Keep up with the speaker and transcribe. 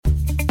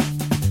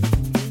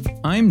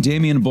I'm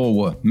Damian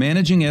Bulwa,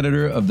 managing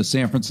editor of the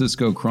San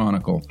Francisco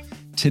Chronicle.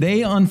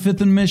 Today on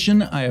Fifth and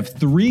Mission, I have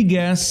three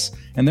guests,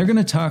 and they're going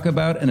to talk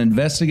about an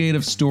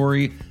investigative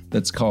story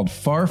that's called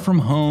Far From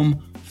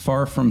Home,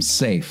 Far From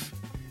Safe.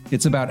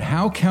 It's about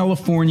how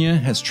California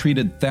has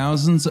treated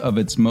thousands of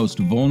its most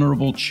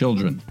vulnerable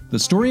children. The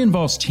story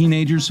involves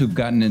teenagers who've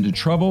gotten into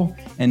trouble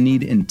and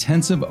need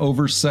intensive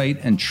oversight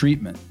and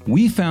treatment.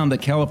 We found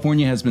that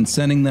California has been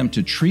sending them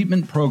to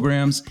treatment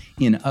programs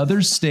in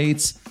other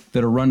states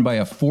that are run by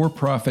a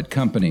for-profit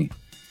company.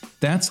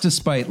 That's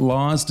despite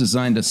laws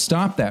designed to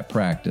stop that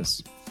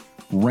practice.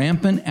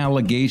 Rampant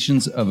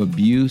allegations of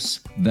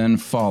abuse then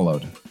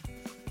followed.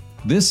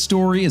 This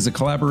story is a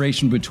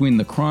collaboration between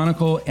the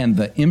Chronicle and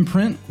The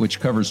Imprint, which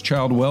covers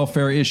child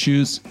welfare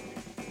issues.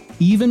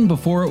 Even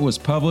before it was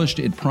published,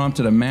 it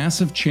prompted a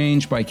massive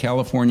change by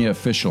California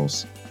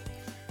officials.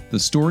 The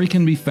story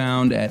can be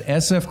found at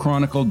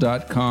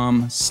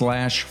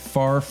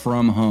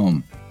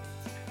sfchronicle.com/farfromhome.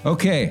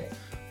 Okay,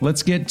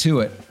 let's get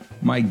to it.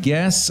 My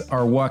guests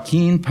are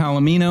Joaquin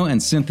Palomino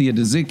and Cynthia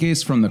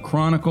DeZiques from the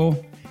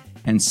Chronicle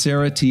and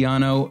Sarah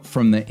Tiano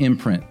from The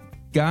Imprint.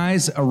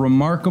 Guys, a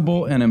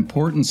remarkable and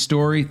important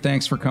story.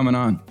 Thanks for coming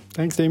on.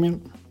 Thanks,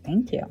 Damian.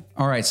 Thank you.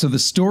 All right, so the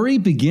story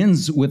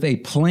begins with a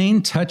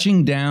plane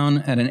touching down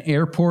at an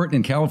airport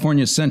in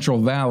California's Central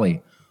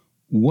Valley.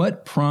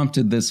 What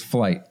prompted this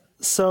flight?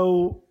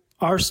 So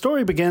our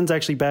story begins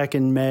actually back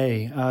in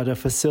May at a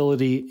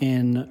facility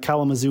in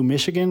Kalamazoo,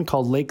 Michigan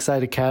called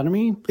Lakeside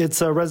Academy.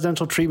 It's a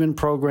residential treatment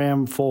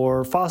program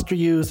for foster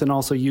youth and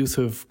also youth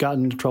who've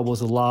gotten into trouble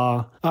with the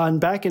law. And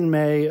back in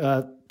May,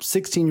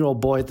 16-year-old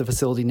boy at the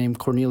facility named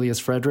Cornelius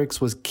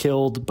Fredericks was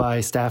killed by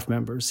staff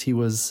members. He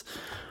was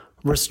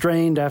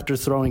restrained after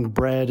throwing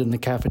bread in the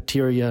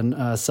cafeteria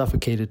and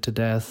suffocated to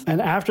death. And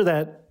after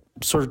that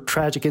sort of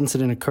tragic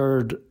incident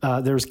occurred,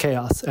 there was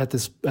chaos at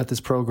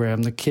this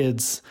program. The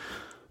kids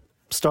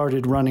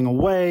started running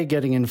away,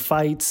 getting in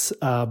fights,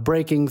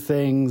 breaking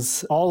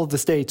things. All of the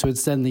states who had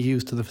sent the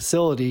youth to the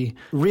facility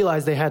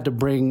realized they had to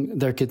bring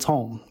their kids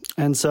home.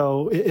 And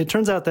so it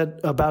turns out that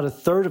about a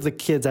third of the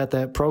kids at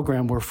that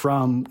program were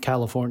from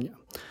California.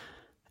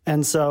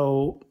 And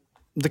so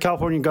the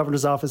California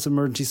Governor's Office of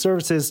Emergency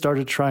Services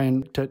started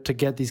trying to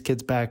get these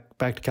kids back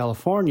to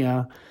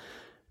California.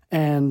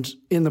 And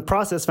in the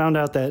process found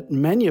out that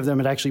many of them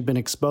had actually been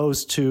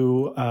exposed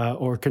to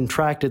or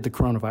contracted the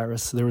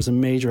coronavirus. There was a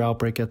major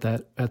outbreak at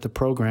the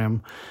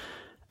program.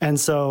 And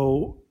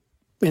so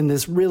in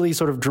this really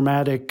sort of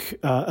dramatic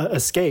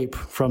escape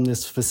from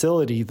this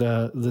facility,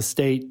 the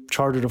state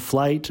chartered a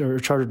plane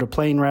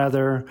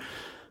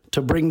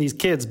to bring these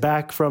kids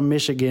back from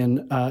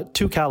Michigan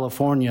to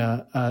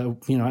California,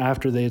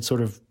 after they had sort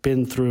of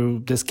been through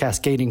this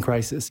cascading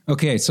crisis.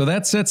 Okay, so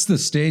that sets the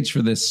stage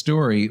for this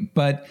story,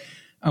 but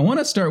I want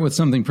to start with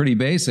something pretty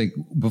basic.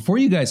 Before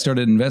you guys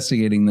started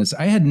investigating this,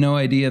 I had no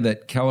idea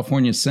that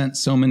California sent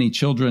so many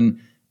children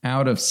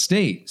out of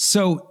state.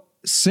 So,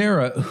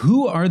 Sarah,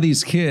 who are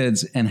these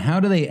kids and how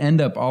do they end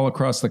up all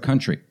across the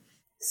country?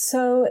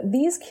 So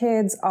these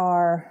kids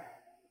are,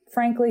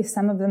 frankly,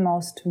 some of the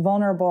most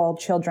vulnerable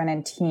children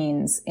and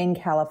teens in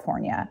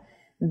California.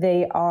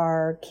 They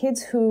are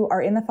kids who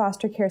are in the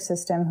foster care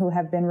system who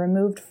have been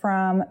removed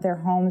from their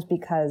homes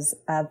because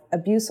of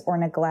abuse or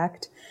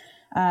neglect.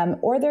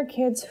 Or they're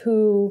kids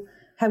who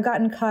have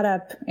gotten caught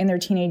up in their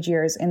teenage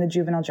years in the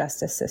juvenile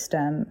justice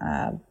system.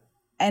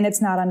 And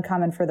it's not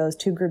uncommon for those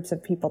two groups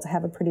of people to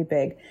have a pretty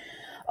big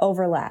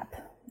overlap.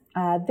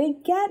 They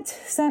get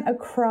sent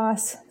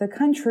across the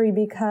country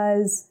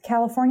because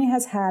California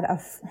has had a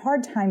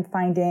hard time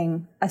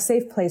finding a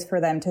safe place for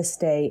them to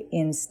stay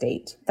in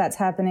state. That's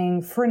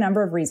happening for a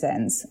number of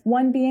reasons.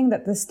 One being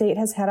that the state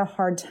has had a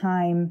hard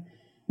time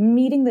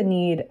meeting the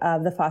need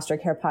of the foster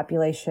care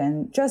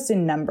population just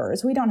in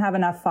numbers. We don't have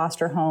enough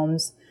foster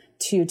homes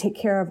to take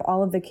care of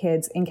all of the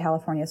kids in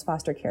California's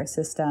foster care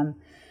system.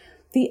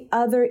 The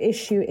other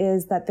issue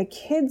is that the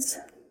kids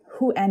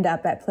who end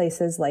up at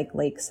places like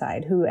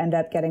Lakeside, who end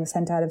up getting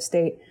sent out of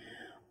state,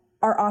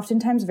 are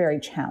oftentimes very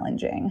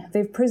challenging.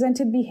 They've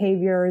presented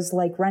behaviors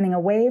like running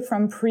away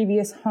from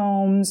previous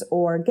homes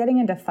or getting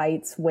into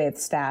fights with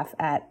staff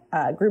at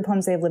group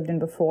homes they've lived in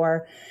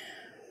before,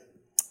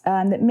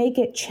 that make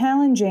it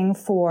challenging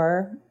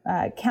for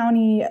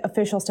county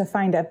officials to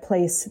find a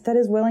place that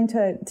is willing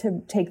to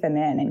take them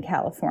in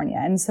California.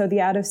 And so the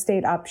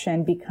out-of-state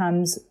option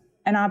becomes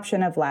an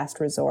option of last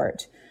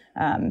resort,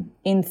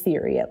 in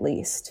theory at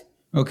least.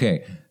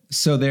 Okay,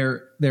 so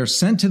they're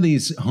sent to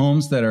these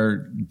homes that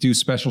do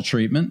special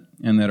treatment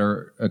and that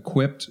are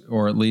equipped,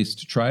 or at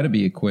least try to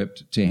be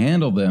equipped, to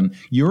handle them.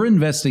 Your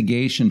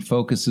investigation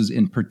focuses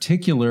in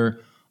particular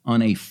on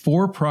a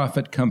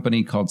for-profit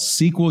company called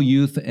Sequel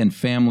Youth and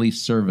Family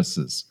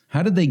Services.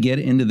 How did they get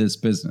into this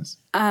business?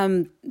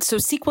 So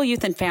Sequel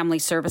Youth and Family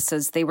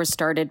Services, they were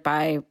started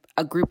by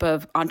a group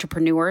of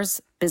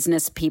entrepreneurs,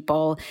 business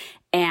people,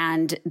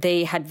 and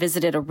they had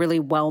visited a really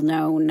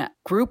well-known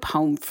group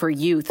home for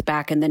youth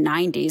back in the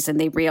 90s,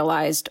 and they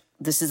realized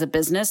this is a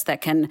business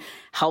that can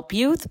help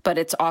youth, but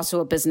it's also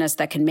a business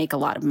that can make a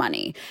lot of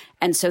money.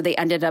 And so they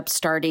ended up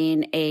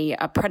starting a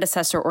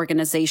predecessor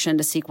organization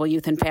to Sequel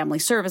Youth and Family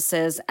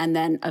Services, and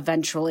then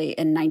eventually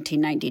in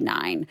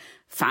 1999,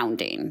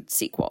 founding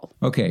Sequel.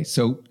 Okay,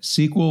 so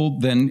Sequel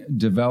then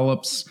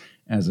develops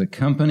as a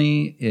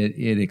company.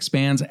 It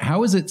expands.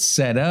 How is it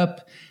set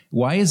up?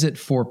 Why is it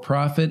for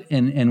profit?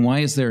 And why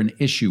is there an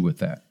issue with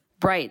that?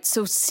 Right.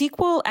 So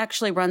Sequel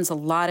actually runs a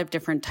lot of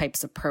different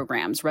types of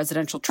programs.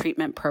 Residential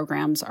treatment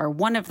programs are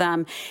one of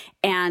them.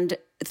 And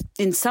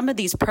in some of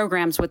these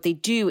programs, what they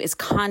do is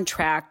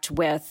contract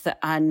with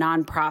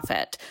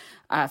nonprofit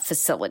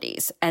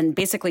facilities and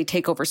basically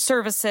take over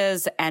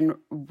services and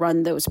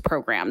run those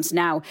programs.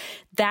 Now,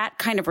 that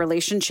kind of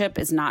relationship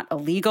is not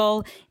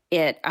illegal.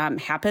 It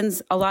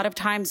happens a lot of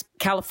times.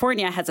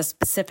 California has a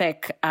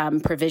specific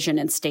provision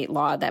in state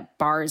law that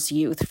bars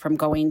youth from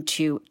going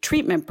to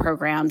treatment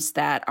programs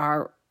that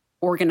are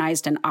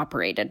organized and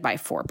operated by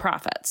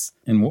for-profits.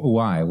 And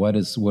why? What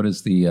is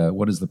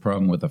the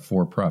problem with a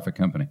for-profit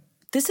company?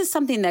 This is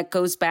something that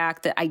goes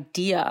back, the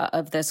idea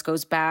of this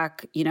goes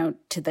back,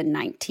 to the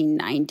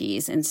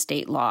 1990s in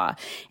state law.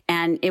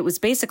 And it was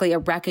basically a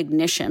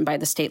recognition by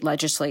the state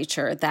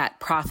legislature that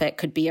profit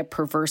could be a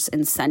perverse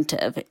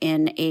incentive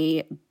in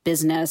a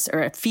business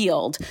or a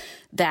field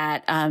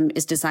that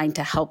is designed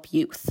to help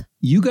youth.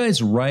 You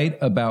guys write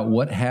about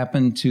what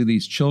happened to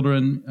these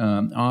children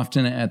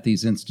often at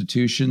these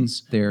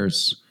institutions.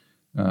 There's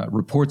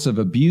reports of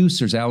abuse,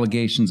 there's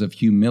allegations of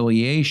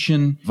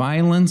humiliation,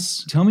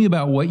 violence. Tell me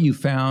about what you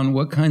found.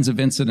 What kinds of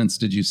incidents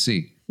did you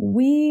see?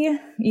 We,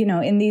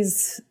 in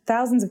these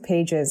thousands of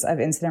pages of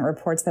incident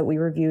reports that we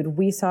reviewed,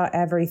 we saw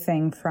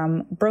everything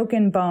from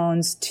broken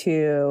bones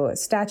to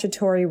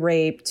statutory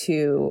rape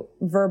to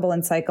verbal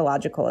and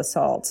psychological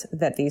assault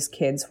that these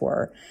kids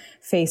were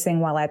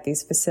facing while at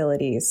these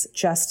facilities.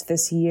 Just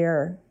this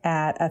year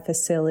at a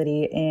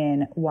facility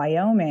in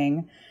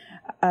Wyoming,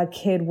 a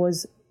kid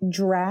was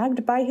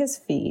dragged by his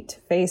feet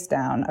face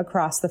down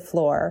across the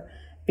floor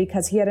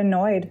because he had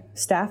annoyed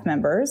staff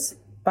members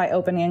by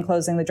opening and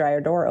closing the dryer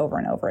door over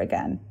and over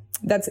again.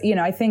 That's,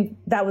 I think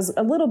that was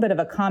a little bit of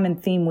a common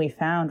theme we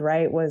found,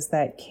 right? Was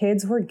that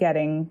kids were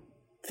getting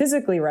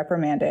physically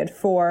reprimanded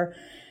for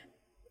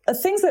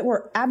things that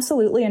were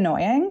absolutely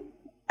annoying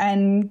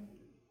and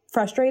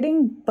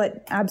frustrating,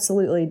 but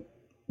absolutely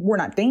were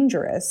not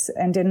dangerous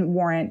and didn't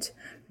warrant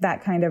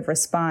that kind of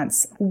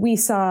response. We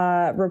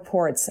saw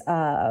reports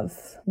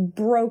of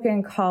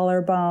broken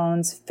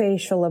collarbones,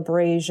 facial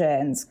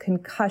abrasions,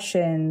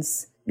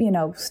 concussions.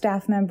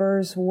 Staff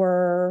members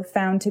were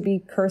found to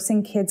be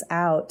cursing kids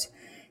out,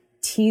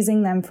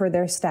 teasing them for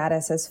their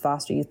status as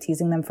foster youth,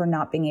 teasing them for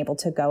not being able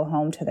to go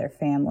home to their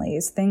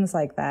families, things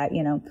like that,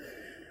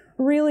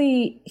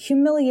 really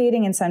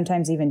humiliating and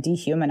sometimes even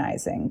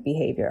dehumanizing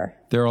behavior.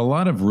 There are a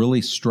lot of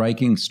really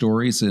striking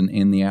stories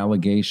in the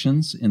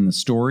allegations in the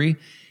story.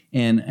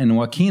 And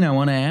Joaquin, I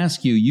want to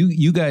ask you,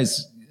 you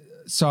guys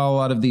saw a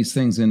lot of these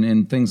things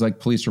in things like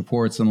police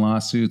reports and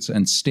lawsuits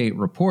and state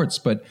reports,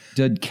 but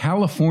did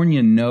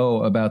California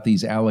know about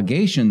these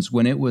allegations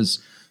when it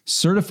was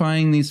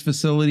certifying these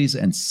facilities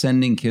and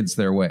sending kids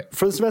their way?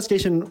 For this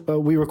investigation,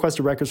 we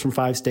requested records from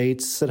 5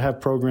 states that have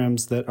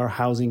programs that are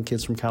housing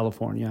kids from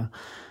California.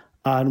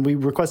 And we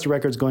requested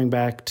records going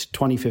back to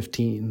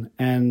 2015.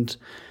 And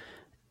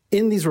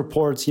in these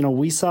reports,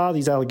 we saw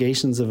these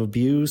allegations of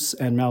abuse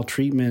and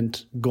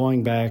maltreatment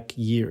going back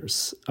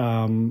years.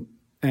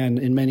 And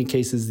in many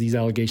cases, these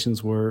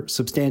allegations were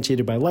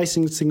substantiated by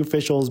licensing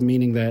officials,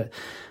 meaning that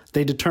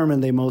they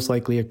determined they most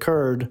likely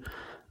occurred.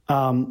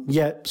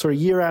 Yet, sort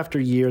of year after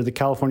year, the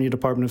California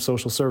Department of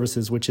Social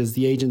Services, which is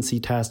the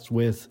agency tasked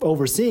with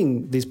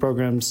overseeing these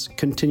programs,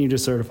 continue to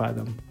certify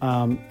them.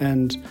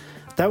 And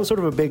that was sort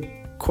of a big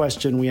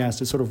question we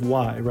asked, is sort of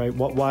why, right?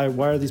 Why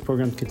are these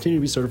programs continue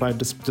to be certified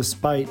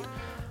despite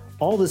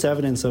all this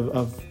evidence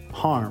of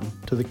harm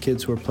to the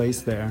kids who are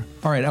placed there?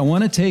 All right, I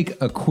want to take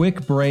a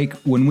quick break.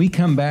 When we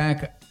come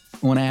back,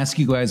 I want to ask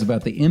you guys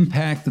about the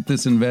impact that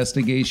this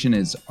investigation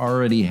is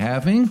already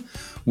having.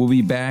 We'll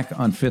be back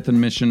on Fifth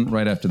and Mission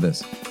right after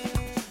this.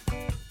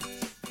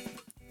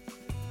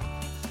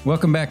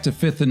 Welcome back to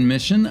Fifth and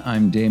Mission.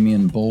 I'm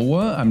Damian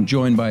Bulwa. I'm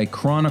joined by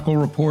Chronicle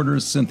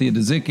reporters Cynthia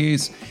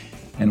DeZickis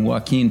and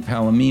Joaquin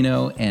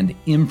Palomino and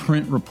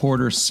imprint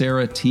reporter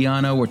Sarah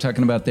Tiano. We're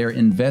talking about their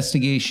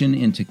investigation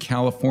into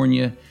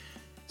California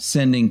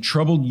sending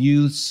troubled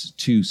youths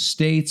to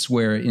states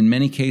where in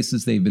many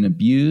cases they've been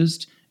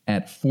abused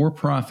at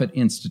for-profit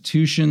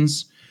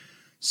institutions.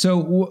 So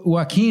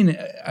Joaquin,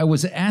 I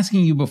was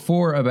asking you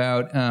before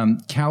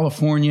about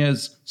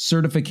California's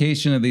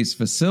certification of these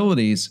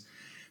facilities.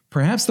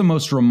 Perhaps the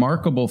most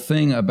remarkable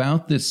thing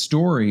about this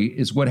story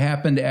is what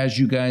happened as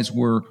you guys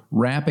were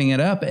wrapping it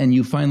up and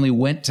you finally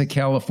went to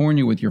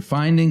California with your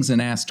findings and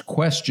asked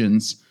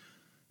questions.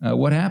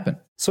 What happened?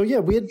 So,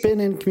 we had been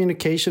in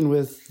communication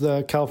with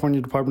the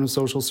California Department of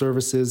Social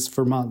Services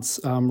for months,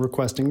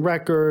 requesting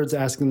records,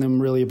 asking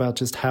them really about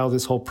just how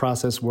this whole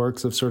process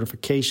works of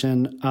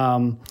certification.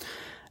 And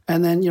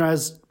then,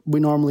 as we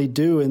normally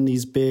do in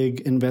these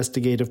big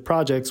investigative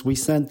projects, we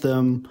sent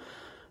them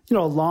a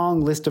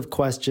long list of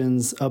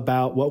questions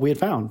about what we had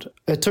found.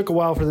 It took a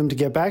while for them to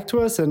get back to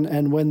us,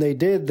 and when they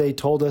did, they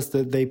told us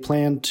that they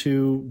planned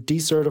to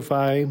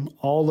decertify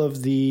all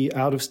of the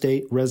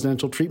out-of-state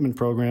residential treatment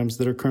programs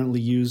that are currently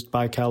used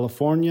by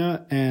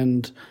California,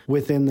 and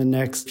within the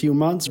next few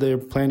months, they're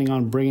planning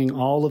on bringing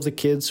all of the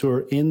kids who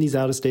are in these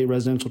out-of-state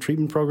residential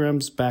treatment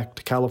programs back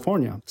to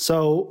California.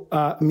 So,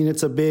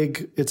 it's a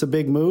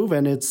big move,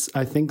 and it's,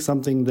 I think,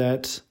 something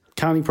that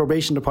county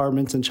probation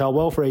departments and child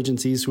welfare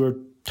agencies who are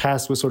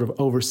tasked with sort of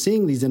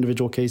overseeing these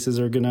individual cases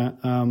are going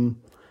to,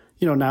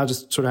 now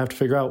just sort of have to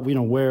figure out,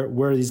 where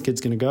are these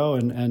kids going to go,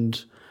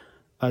 and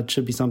it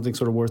should be something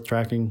sort of worth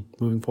tracking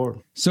moving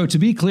forward. So to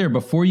be clear,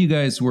 before you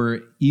guys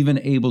were even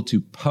able to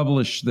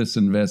publish this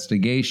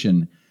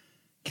investigation,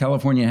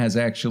 California has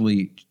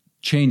actually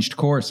changed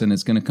course, and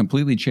it's going to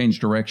completely change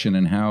direction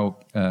in how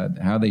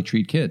they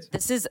treat kids.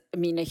 This is,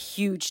 a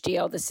huge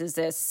deal. This is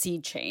a sea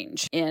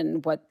change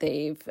in what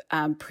they've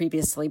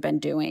previously been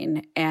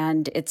doing.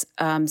 And it's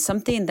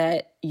something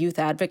that youth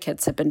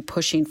advocates have been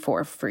pushing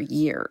for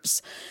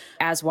years.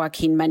 As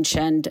Joaquin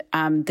mentioned,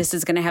 this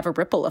is going to have a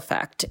ripple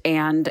effect,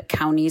 and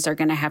counties are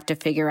going to have to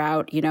figure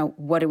out,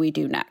 what do we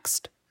do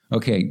next?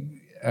 Okay.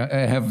 I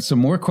have some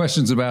more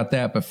questions about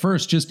that. But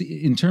first, just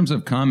in terms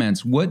of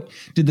comments, what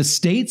did the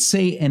state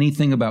say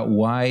anything about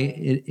why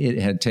it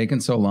had taken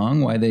so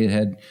long, why they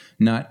had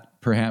not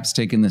perhaps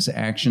taken this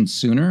action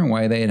sooner,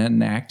 why they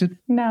hadn't acted?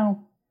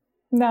 No,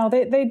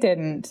 they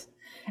didn't.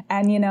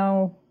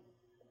 And,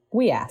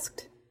 we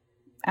asked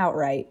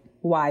outright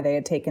why they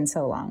had taken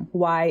so long,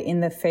 why in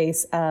the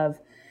face of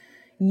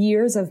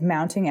years of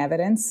mounting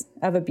evidence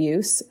of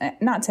abuse,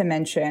 not to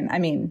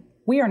mention,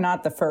 we are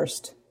not the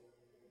first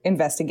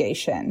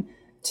investigation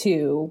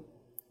to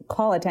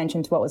call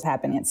attention to what was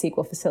happening at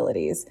Sequel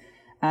facilities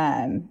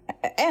and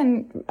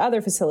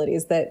other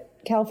facilities that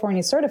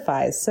California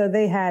certifies. So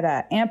they had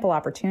ample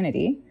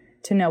opportunity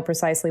to know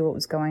precisely what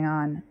was going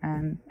on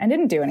and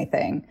didn't do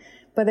anything,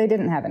 but they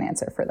didn't have an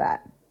answer for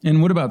that.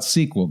 And what about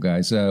Sequel,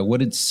 guys?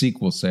 What did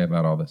Sequel say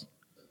about all this?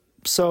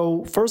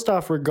 So first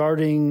off,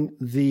 regarding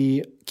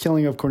the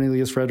killing of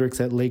Cornelius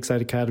Fredericks at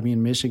Lakeside Academy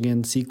in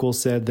Michigan, Sequel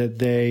said that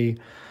they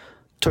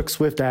took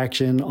swift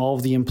action. All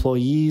of the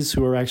employees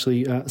who are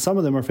actually, some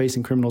of them are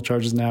facing criminal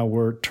charges now,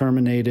 were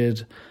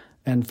terminated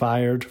and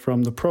fired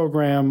from the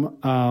program.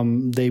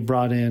 They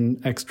brought in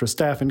extra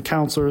staff and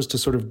counselors to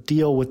sort of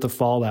deal with the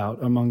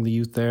fallout among the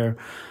youth there.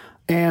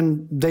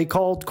 And they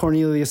called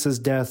Cornelius's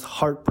death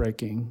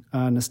heartbreaking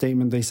in a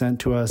statement they sent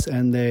to us,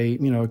 and they,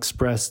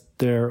 expressed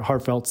their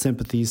heartfelt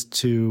sympathies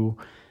to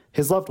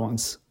his loved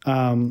ones.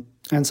 And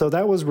so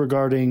that was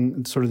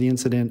regarding sort of the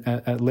incident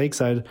at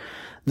Lakeside.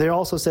 They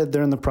also said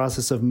they're in the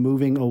process of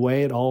moving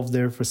away at all of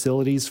their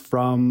facilities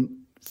from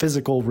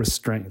physical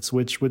restraints,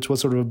 which was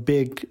sort of a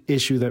big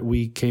issue that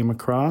we came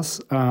across.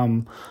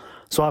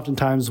 So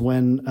oftentimes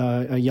when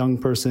a young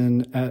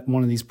person at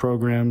one of these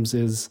programs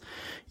is,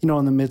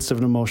 in the midst of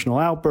an emotional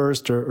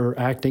outburst or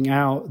acting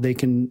out,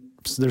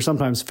 they're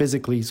sometimes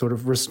physically sort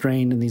of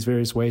restrained in these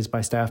various ways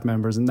by staff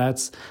members. And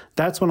that's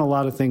when a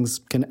lot of things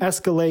can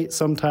escalate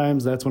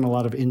sometimes. That's when a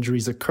lot of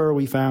injuries occur,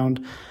 we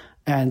found.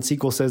 And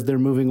Sequel says they're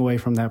moving away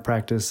from that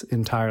practice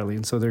entirely.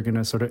 And so they're going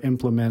to sort of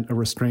implement a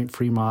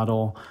restraint-free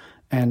model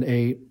and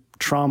a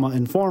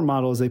trauma-informed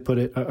model, as they put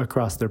it,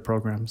 across their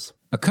programs.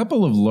 A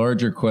couple of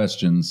larger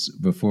questions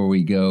before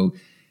we go.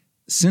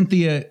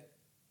 Cynthia,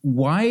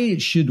 why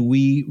should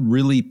we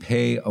really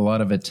pay a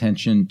lot of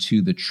attention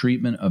to the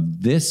treatment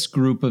of this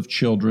group of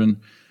children?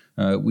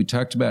 We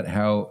talked about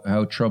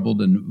how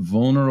troubled and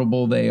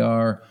vulnerable they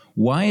are.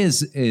 Why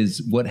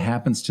is what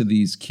happens to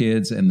these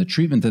kids and the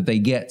treatment that they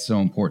get so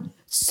important?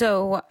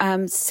 So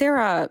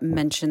Sarah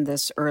mentioned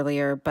this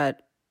earlier,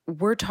 but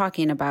we're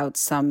talking about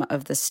some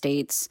of the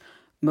state's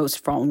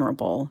most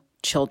vulnerable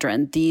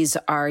children. These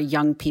are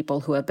young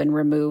people who have been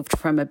removed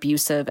from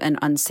abusive and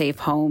unsafe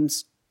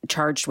homes,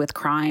 charged with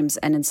crimes,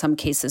 and in some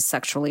cases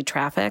sexually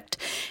trafficked.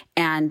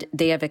 And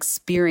they have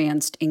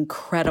experienced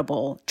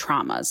incredible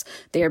traumas.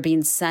 They are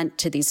being sent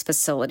to these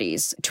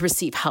facilities to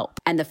receive help.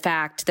 And the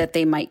fact that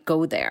they might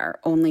go there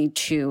only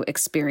to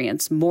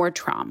experience more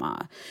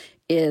trauma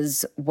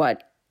is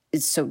what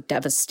is so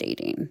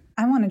devastating.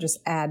 I want to just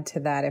add to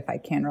that, if I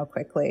can, real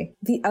quickly.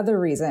 The other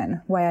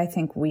reason why I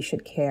think we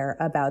should care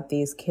about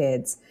these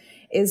kids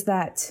is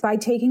that by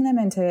taking them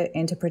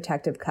into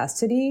protective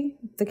custody,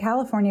 the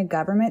California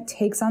government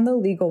takes on the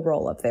legal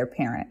role of their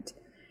parent.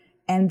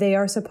 And they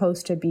are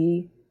supposed to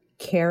be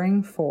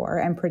caring for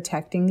and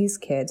protecting these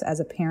kids as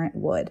a parent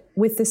would.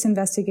 With this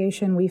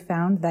investigation, we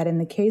found that in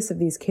the case of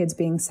these kids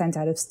being sent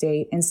out of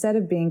state, instead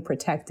of being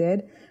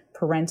protected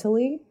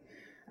parentally,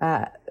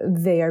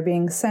 they are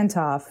being sent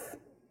off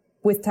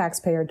with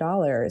taxpayer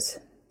dollars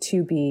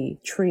to be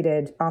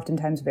treated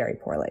oftentimes very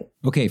poorly.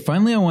 Okay,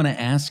 finally, I want to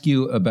ask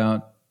you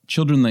about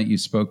children that you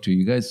spoke to.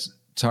 You guys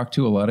talked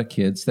to a lot of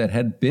kids that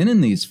had been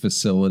in these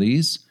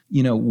facilities.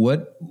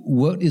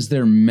 What is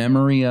their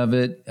memory of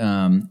it,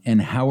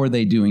 and how are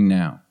they doing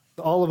now?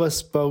 All of us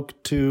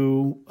spoke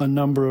to a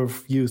number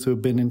of youth who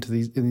have been in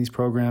these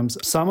programs.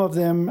 Some of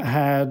them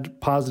had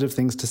positive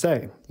things to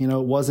say. You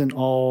know, it wasn't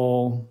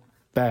all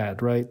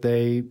bad, right?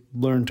 They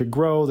learned to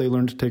grow. They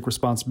learned to take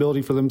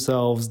responsibility for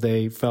themselves.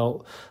 They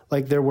felt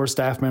like there were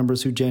staff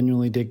members who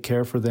genuinely did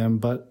care for them.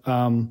 But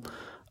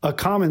a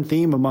common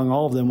theme among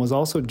all of them was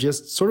also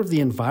just sort of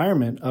the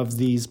environment of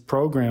these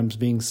programs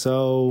being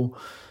so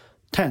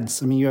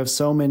tense. I mean, you have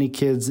so many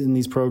kids in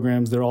these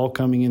programs. They're all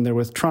coming in there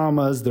with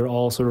traumas. They're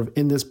all sort of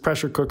in this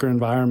pressure cooker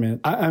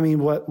environment. I mean,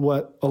 what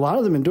a lot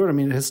of them endured, I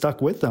mean, it has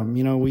stuck with them.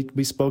 You know,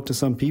 we spoke to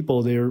some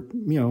people, they're,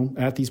 you know,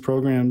 at these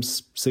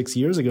programs 6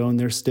 years ago, and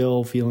they're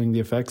still feeling the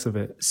effects of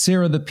it.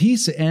 Sarah, the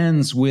piece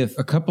ends with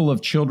a couple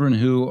of children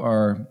who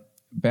are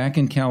back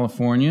in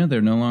California. They're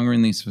no longer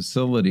in these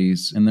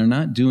facilities, and they're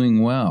not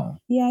doing well.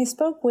 Yeah, I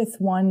spoke with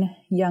one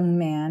young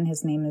man.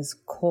 His name is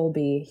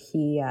Colby.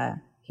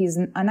 He's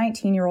a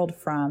 19-year-old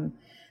from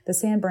the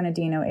San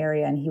Bernardino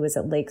area, and he was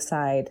at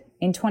Lakeside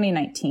in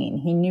 2019.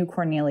 He knew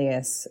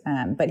Cornelius,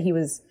 but he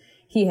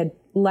had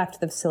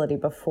left the facility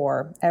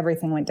before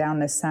everything went down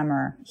this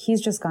summer. He's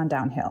just gone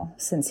downhill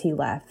since he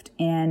left,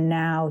 and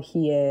now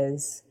he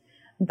is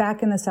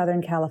back in the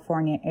Southern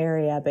California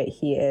area, but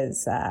he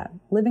is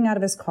living out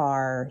of his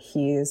car.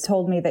 He's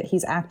told me that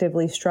he's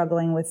actively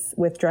struggling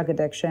with drug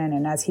addiction,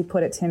 and as he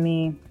put it to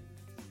me,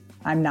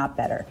 I'm not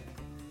better.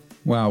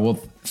 Wow. Well,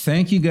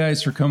 thank you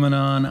guys for coming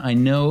on. I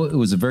know it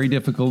was a very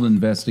difficult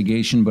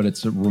investigation, but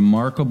it's a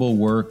remarkable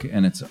work,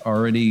 and it's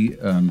already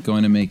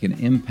going to make an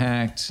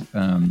impact.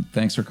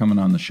 Thanks for coming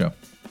on the show.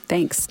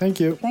 Thanks. Thank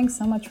you. Thanks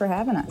so much for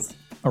having us.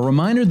 A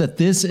reminder that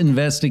this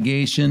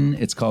investigation,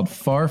 it's called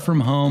Far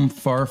From Home,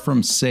 Far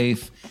From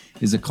Safe,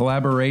 is a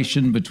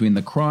collaboration between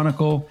the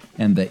Chronicle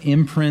and the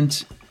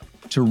Imprint.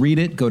 To read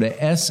it, go to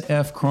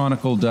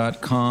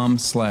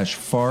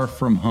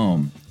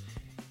sfchronicle.com/farfromhome.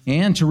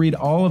 And to read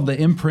all of the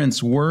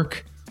Imprint's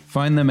work,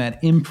 find them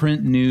at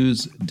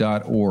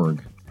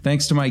imprintnews.org.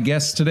 Thanks to my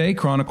guests today,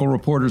 Chronicle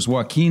reporters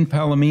Joaquin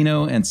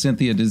Palomino and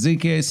Cynthia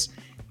DeZiques,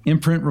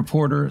 Imprint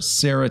reporter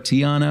Sarah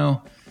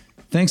Tiano.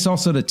 Thanks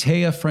also to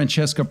Taya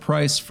Francesca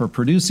Price for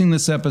producing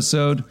this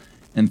episode,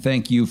 and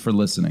thank you for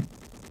listening.